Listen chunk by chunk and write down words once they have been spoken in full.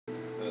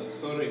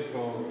Sorry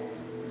for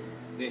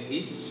the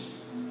hitch.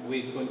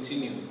 We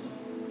continue.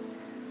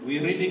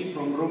 We're reading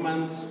from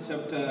Romans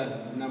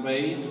chapter number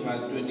 8,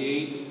 verse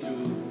 28 to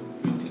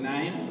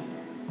 29.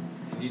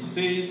 And it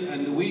says,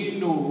 "And we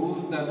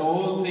know that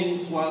all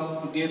things work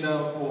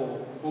together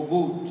for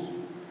good,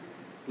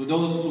 to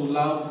those who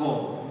love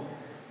God,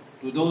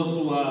 to those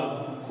who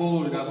are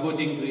called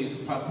according to his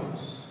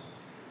purpose.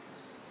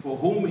 For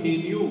whom he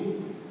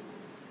knew,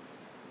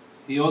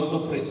 he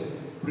also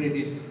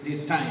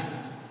predestined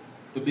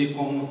to be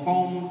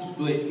conformed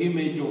to the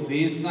image of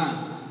his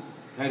Son,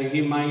 that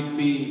he might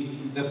be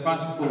the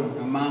firstborn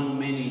among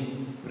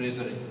many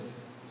brethren."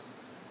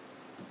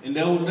 And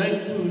I would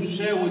like to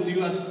share with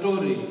you a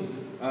story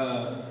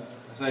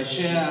as I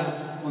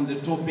share on the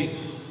topic,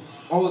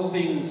 all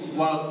things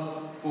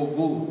work for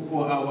good,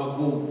 for our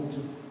good.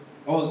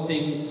 All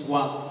things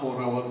work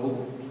for our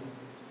good.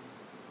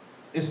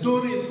 A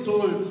story is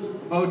told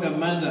about a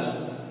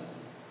mother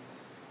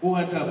who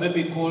had a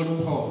baby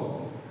called Paul.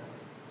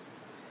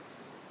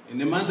 And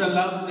the mother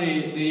loved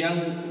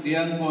the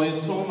young boy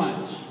so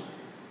much.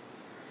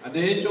 At the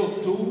age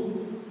of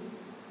 2,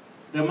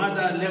 the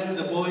mother left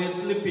the boy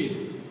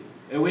sleeping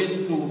and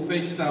went to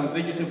fetch some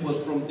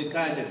vegetables from the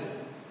garden.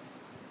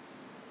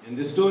 And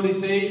the story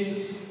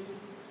says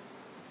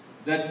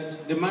that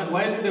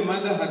while the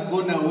mother had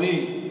gone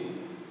away,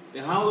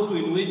 the house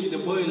in which the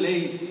boy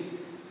lay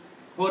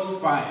caught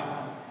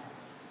fire.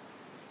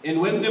 And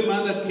when the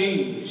mother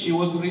came, she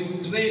was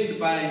restrained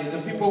by the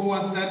people who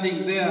were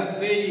standing there,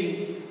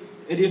 saying,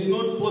 "It is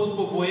not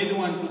possible for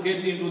anyone to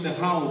get into the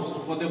house,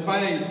 for the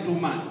fire is too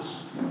much."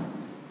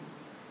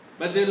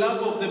 But the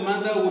love of the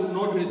mother would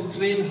not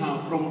restrain her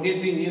from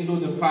getting into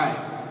the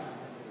fire.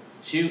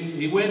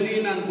 He went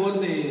in and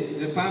got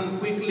the son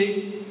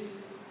quickly,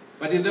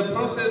 but in the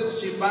process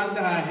she burned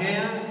her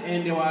hair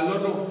and there were a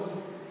lot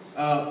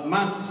of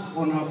marks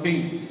on her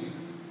face.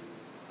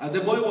 As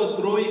the boy was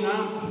growing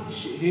up,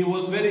 he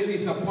was very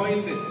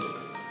disappointed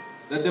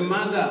that the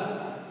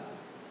mother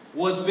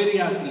was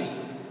very ugly.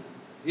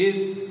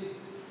 His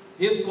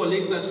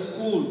colleagues at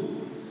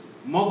school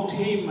mocked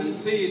him and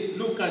said,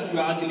 "Look at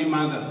your ugly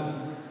mother."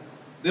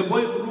 The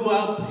boy grew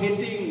up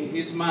hating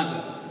his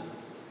mother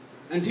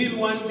until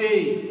one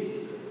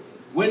day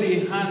when he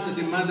heard that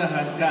the mother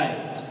had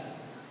died.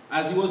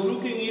 As he was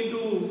looking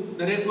into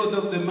the record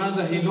of the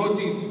mother, he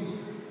noticed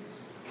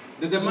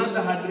that the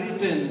mother had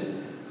written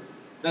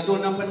that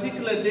on a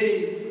particular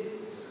day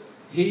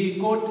he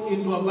got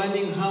into a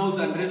burning house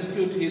and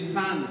rescued his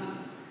son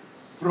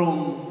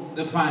from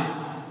the fire.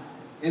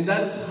 And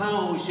that's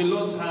how she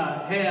lost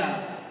her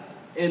hair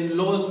and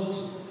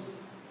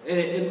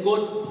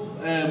got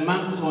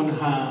marks on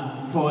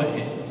her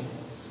forehead.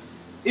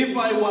 If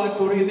I were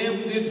to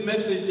rename this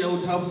message, I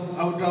would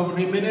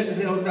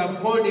have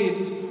called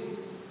it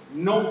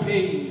 "No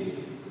Pain,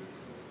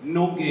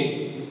 No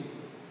Gain."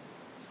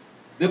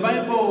 The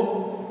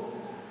Bible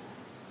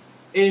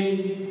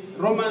in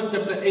Romans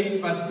chapter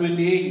 8 verse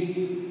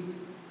 28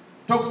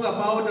 talks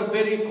about a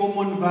very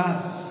common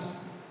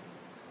verse.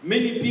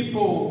 Many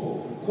people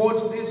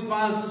quote this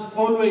verse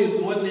always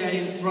when they are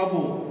in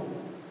trouble.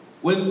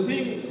 When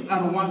things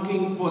are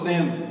working for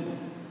them,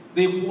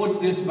 they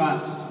quote this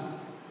verse.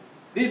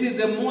 This is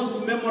the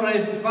most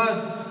memorized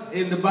verse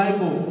in the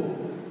Bible,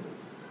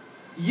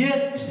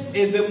 yet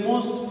is the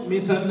most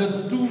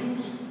misunderstood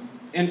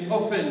and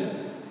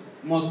often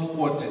most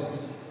quoted.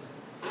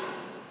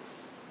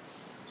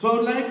 So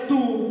I'd like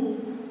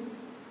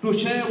to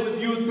share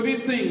with you 3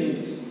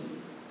 things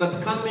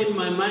that come in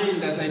my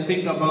mind as I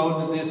think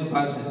about these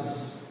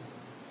verses.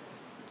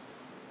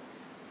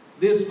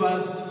 This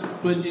verse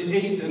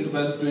 28 and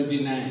verse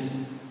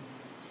 29.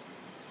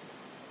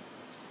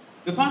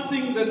 The first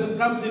thing that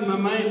comes in my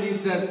mind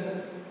is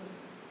that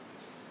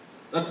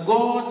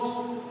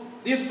God,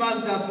 this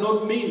verse does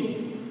not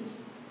mean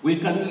we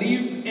can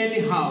live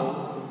anyhow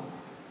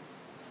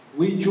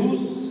we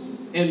choose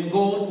and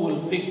God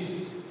will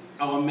fix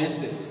our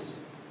messes.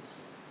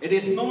 It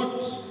is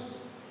not,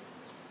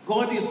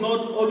 God is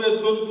not always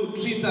going to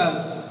treat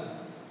us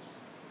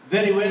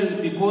very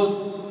well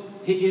because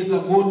he is a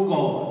good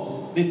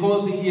God,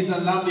 because he is a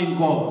loving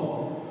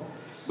God.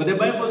 But the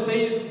Bible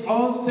says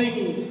all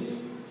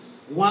things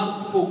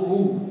work for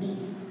good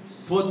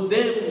for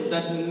them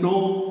that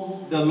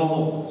know the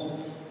Lord,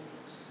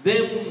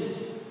 them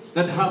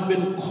that have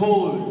been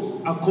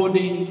called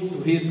according to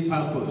his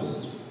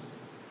purpose.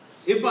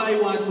 If I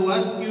were to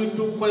ask you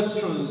 2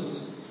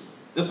 questions,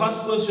 the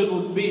first question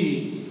would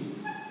be,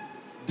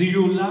 do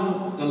you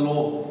love the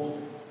Lord?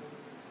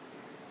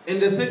 And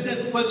the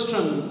second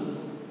question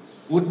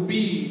would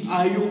be,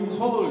 are you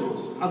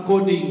called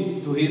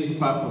according to his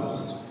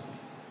purpose?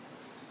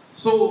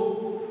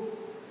 So,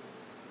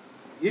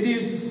 it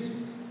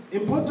is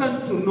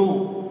important to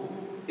know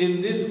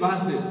in these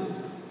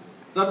verses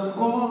that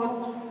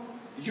God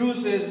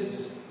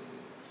uses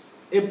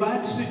a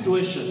bad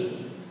situation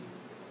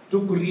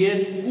to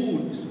create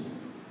good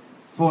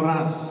for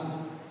us,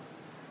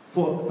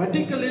 for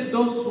particularly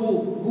those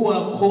who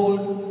are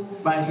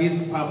called by his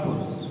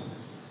purpose.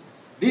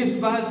 This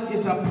verse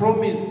is a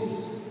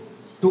promise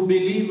to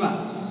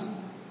believers,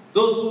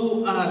 those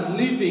who are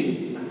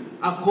living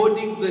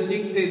according to the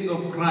dictates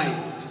of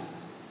Christ,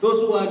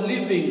 those who are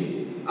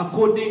living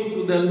according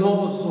to the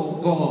laws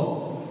of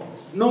God,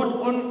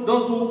 not on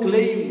those who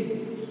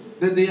claim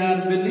that they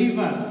are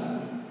believers,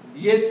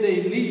 yet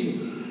they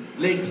live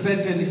like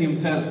Satan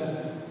himself.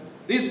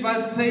 This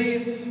verse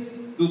says,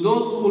 to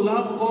those who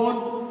love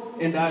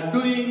God and are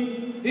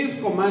doing His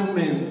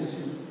commandments,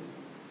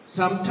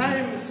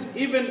 sometimes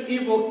even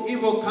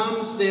evil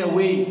comes their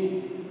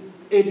way,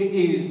 it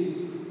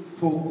is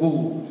for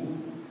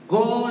good.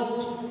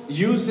 God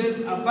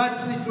uses a bad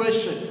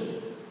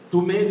situation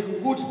to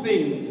make good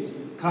things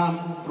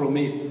come from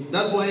it.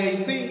 That's why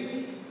I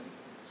think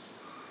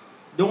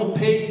no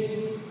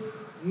pain,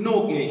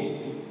 no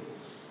gain.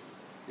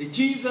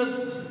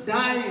 Jesus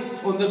died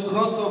on the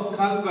cross of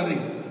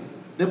Calvary.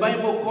 The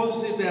Bible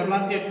calls it a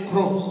rugged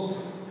cross,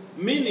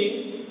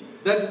 meaning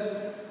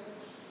that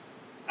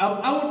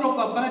out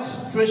of a bad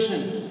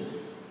situation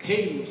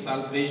came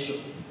salvation.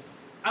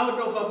 Out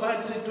of a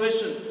bad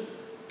situation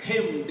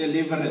came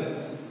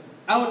deliverance.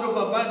 Out of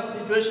a bad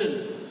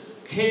situation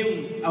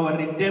came our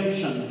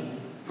redemption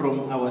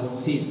from our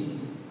sin.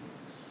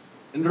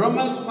 In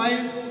Romans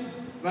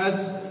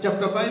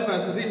chapter 5,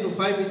 verse 3 to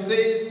 5, it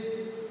says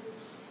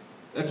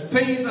that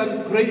faith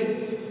and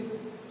grace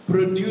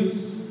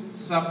produce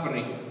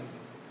suffering,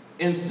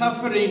 and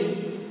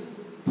suffering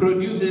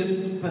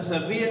produces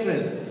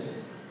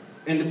perseverance,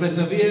 and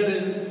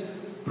perseverance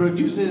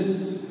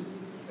produces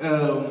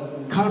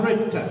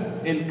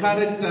character, and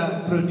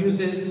character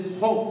produces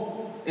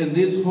hope, and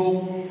this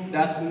hope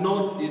does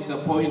not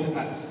disappoint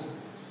us.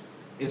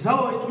 It's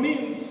how it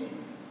means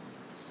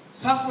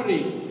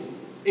suffering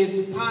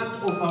is part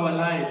of our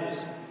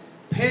lives,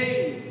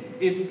 pain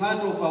is part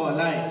of our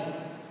life,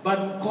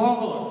 but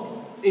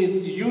God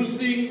is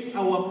using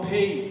our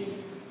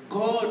pain,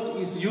 God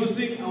is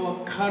using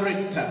our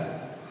character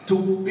to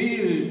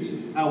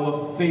build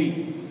our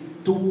faith,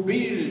 to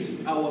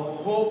build our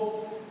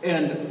hope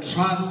and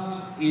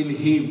trust in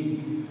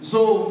Him.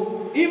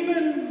 So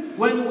even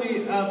when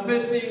we are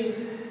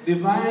facing the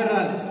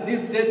virus,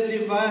 this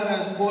deadly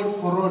virus called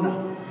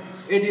Corona,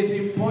 it is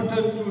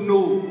important to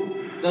know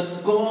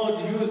that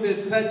God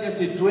uses such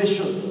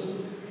situations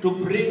to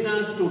bring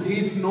us to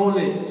His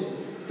knowledge,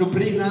 to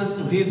bring us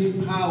to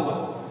His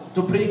power,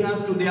 to bring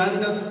us to the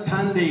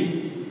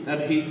understanding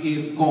that He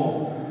is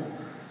God.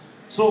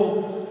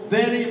 So,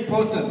 very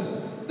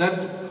important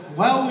that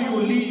while you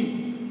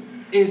live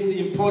is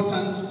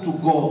important to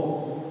God.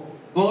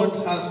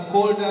 God has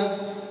called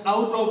us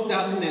out of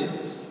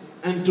darkness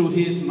and to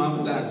His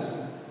marvelous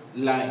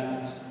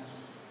light.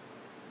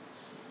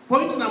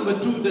 Point number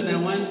 2 that I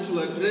want to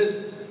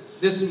address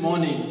this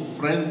morning,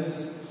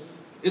 friends,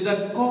 is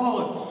that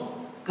God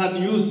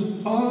can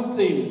use all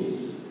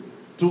things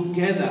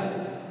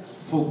together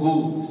for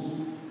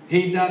good.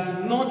 He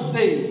does not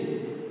say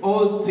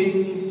all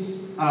things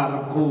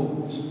are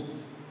good.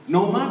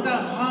 No matter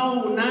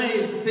how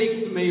nice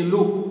things may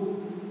look,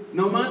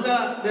 no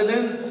matter the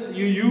lens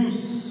you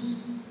use,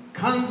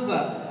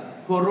 cancer,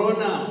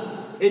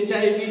 corona,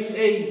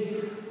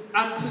 HIV/AIDS,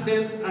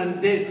 accidents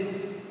and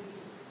deaths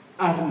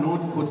are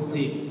not good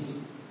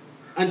things.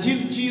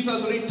 Until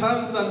Jesus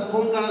returns and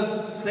conquers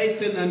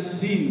Satan and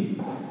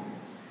sin,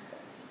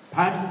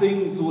 bad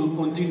things will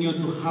continue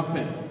to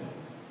happen.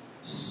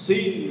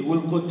 Sin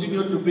will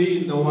continue to be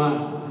in the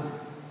world.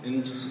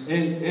 And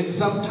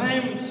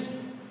sometimes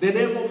the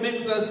devil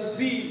makes us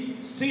see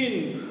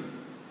sin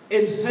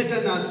and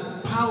Satan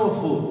as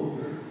powerful.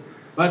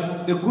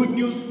 But the good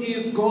news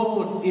is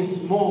God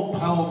is more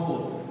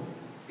powerful.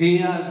 He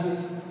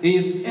is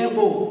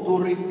able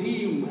to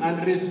redeem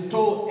and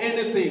restore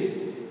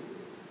anything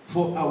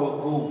for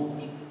our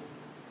good.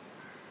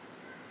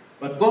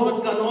 But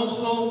God can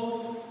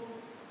also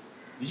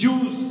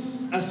use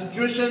a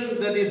situation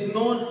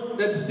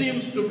that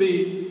seems to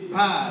be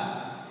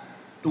bad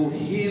to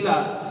heal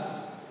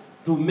us,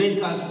 to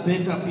make us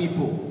better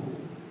people.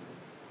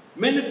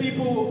 Many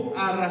people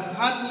are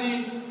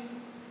hardly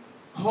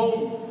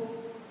home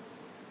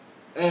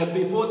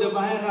before the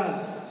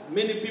virus.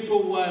 Many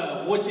people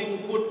were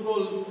watching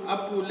football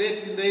up to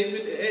late in the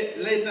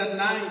evening, late at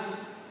night.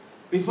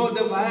 Before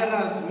the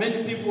virus,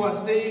 many people were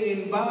staying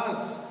in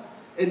bars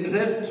and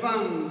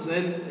restaurants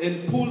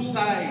and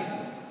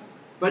poolsides.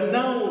 But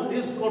now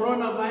this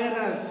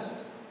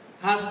coronavirus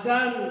has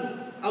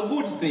done a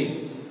good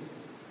thing.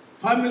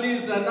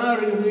 Families are now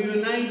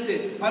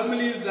reunited.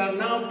 Families are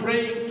now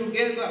praying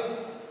together.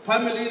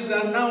 Families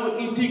are now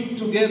eating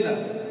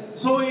together.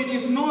 So it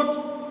is not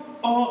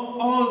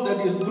all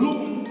that is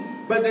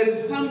gloom, but there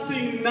is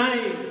something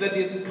nice that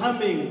is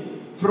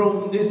coming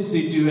from this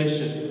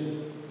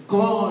situation.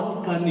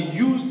 God can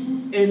use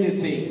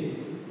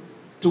anything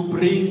to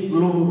bring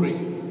glory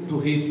to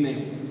His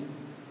name.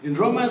 In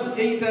Romans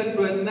 8 and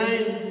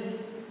 29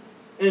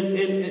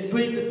 and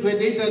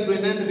 28 and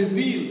 29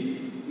 reveal,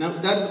 now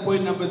that's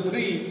point number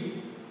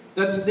 3,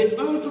 that the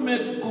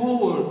ultimate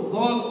goal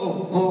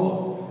of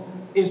God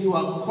is to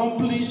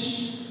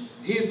accomplish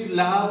His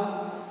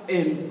love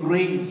and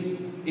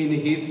grace in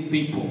His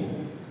people.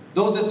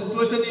 Though the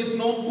situation is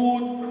not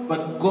good,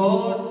 but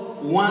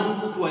God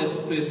wants to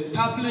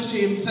establish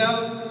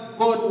himself.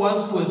 God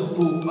wants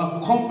to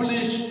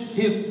accomplish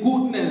his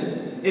goodness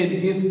and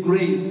his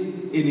grace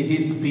in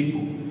his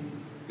people.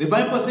 The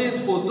Bible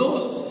says, for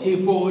those he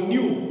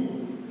foreknew,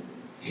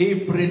 he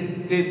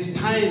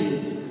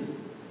predestined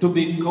to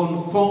be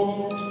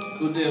conformed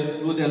to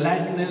the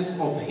likeness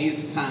of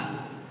his Son.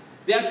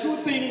 There are two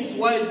things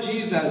why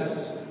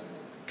Jesus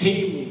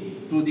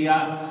came to the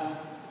earth.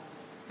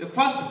 The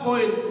first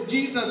point,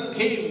 Jesus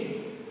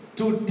came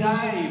to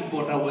die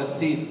for our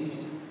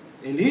sins.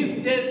 And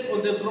his death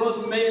on the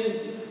cross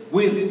meant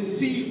we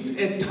received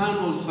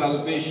eternal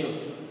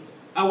salvation.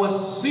 Our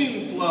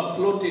sins were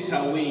blotted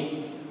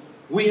away.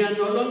 We are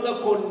no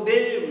longer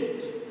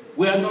condemned.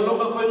 We are no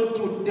longer going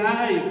to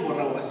die for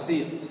our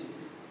sins.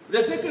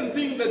 The second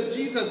thing that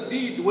Jesus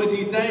did when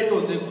he died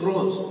on the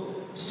cross,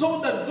 so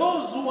that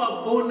those who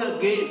are born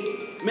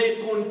again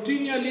may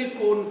continually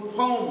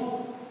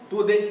conform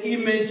to the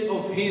image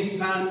of his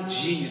Son,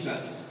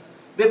 Jesus.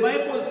 The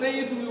Bible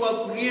says we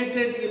were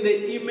created in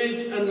the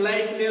image and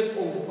likeness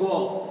of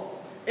God.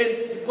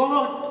 And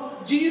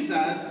God,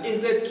 Jesus,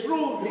 is the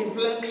true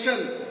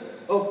reflection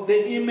of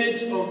the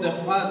image of the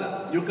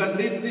Father. You can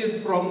read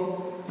this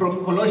from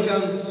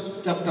Colossians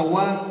chapter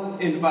 1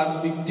 and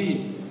verse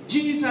 15.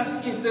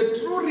 Jesus is the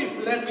true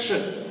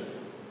reflection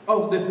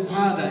of the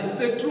Father. It's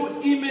the true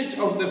image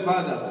of the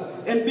Father.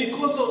 And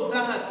because of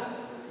that,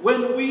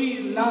 when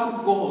we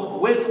love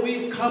God, when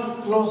we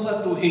come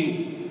closer to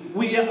him,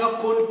 we are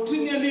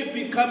continually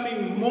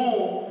becoming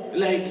more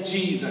like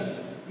Jesus,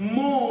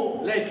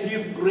 more like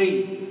his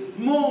grace,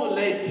 more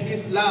like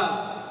his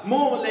love,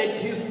 more like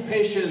his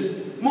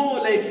patience,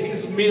 more like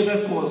his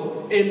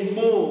miracles, and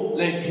more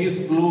like his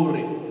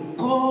glory.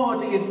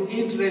 God is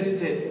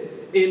interested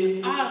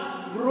in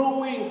us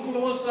growing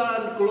closer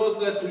and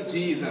closer to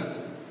Jesus.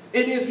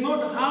 It is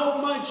not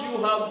how much you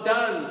have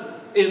done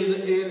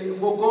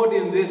for God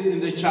in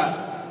the church.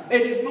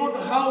 It is not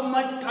how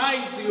much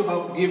tithes you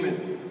have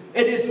given.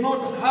 It is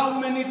not how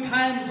many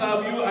times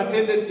have you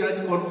attended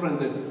church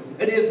conferences.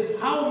 It is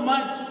how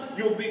much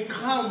you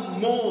become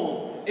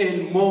more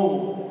and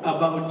more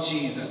about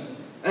Jesus.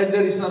 And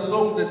there is a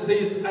song that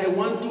says, I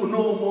want to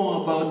know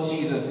more about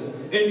Jesus.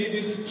 And it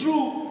is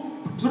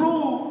true,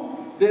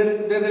 through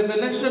the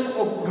revelation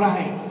of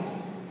Christ,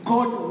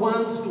 God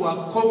wants to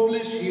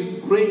accomplish his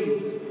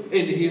grace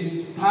and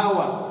his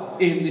power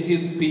in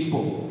his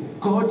people.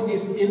 God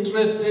is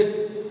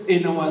interested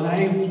in our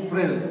lives,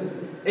 friends,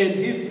 and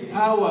his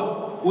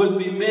power will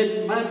be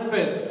made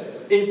manifest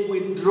if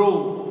we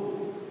draw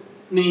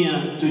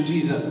near to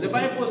Jesus. The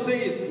Bible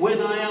says, when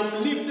I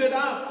am lifted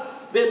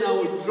up, then I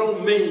will draw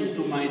men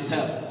to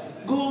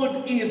myself.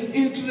 God is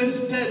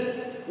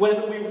interested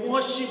when we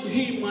worship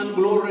him and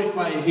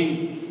glorify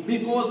him,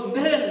 because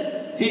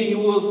then he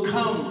will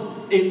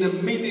come in the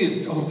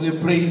midst of the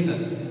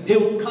praisers. He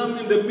will come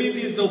in the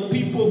midst of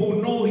people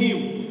who know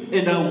him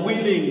and are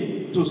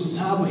willing to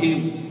serve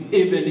him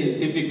even in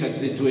difficult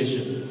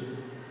situations.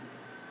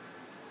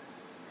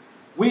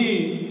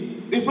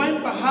 We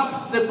find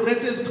perhaps the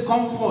greatest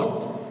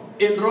comfort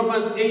in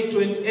Romans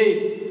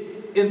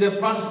 8:28 in the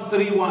first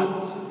three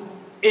words.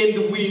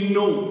 And we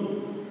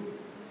know.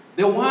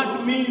 The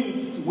word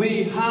means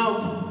we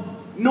have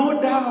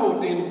no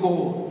doubt in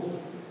God.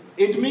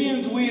 It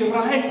means we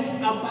rise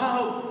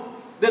above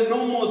the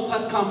normal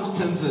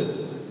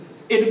circumstances.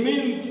 It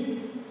means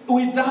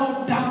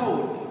without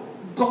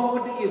doubt,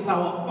 God is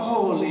our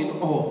all in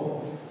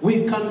all.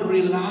 We can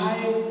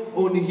rely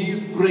on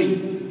his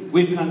grace.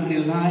 We can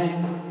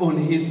rely on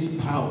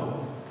his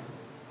power.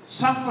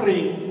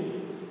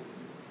 Suffering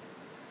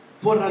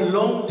for a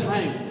long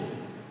time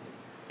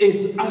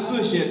is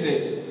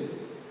associated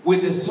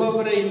with the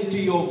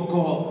sovereignty of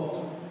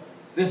God.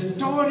 The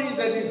story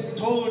that is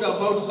told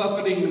about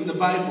suffering in the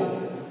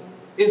Bible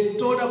is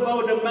told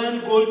about a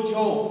man called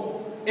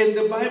Job. And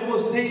the Bible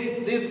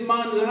says this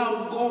man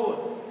loved God.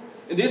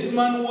 And this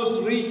man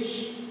was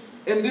rich.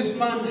 And this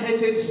man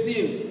hated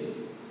sin.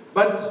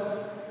 But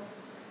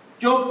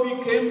Job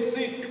became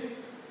sick.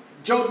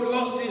 Job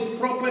lost his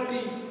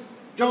property.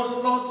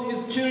 Job lost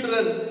his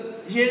children.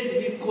 Yet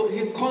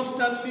he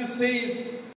constantly says,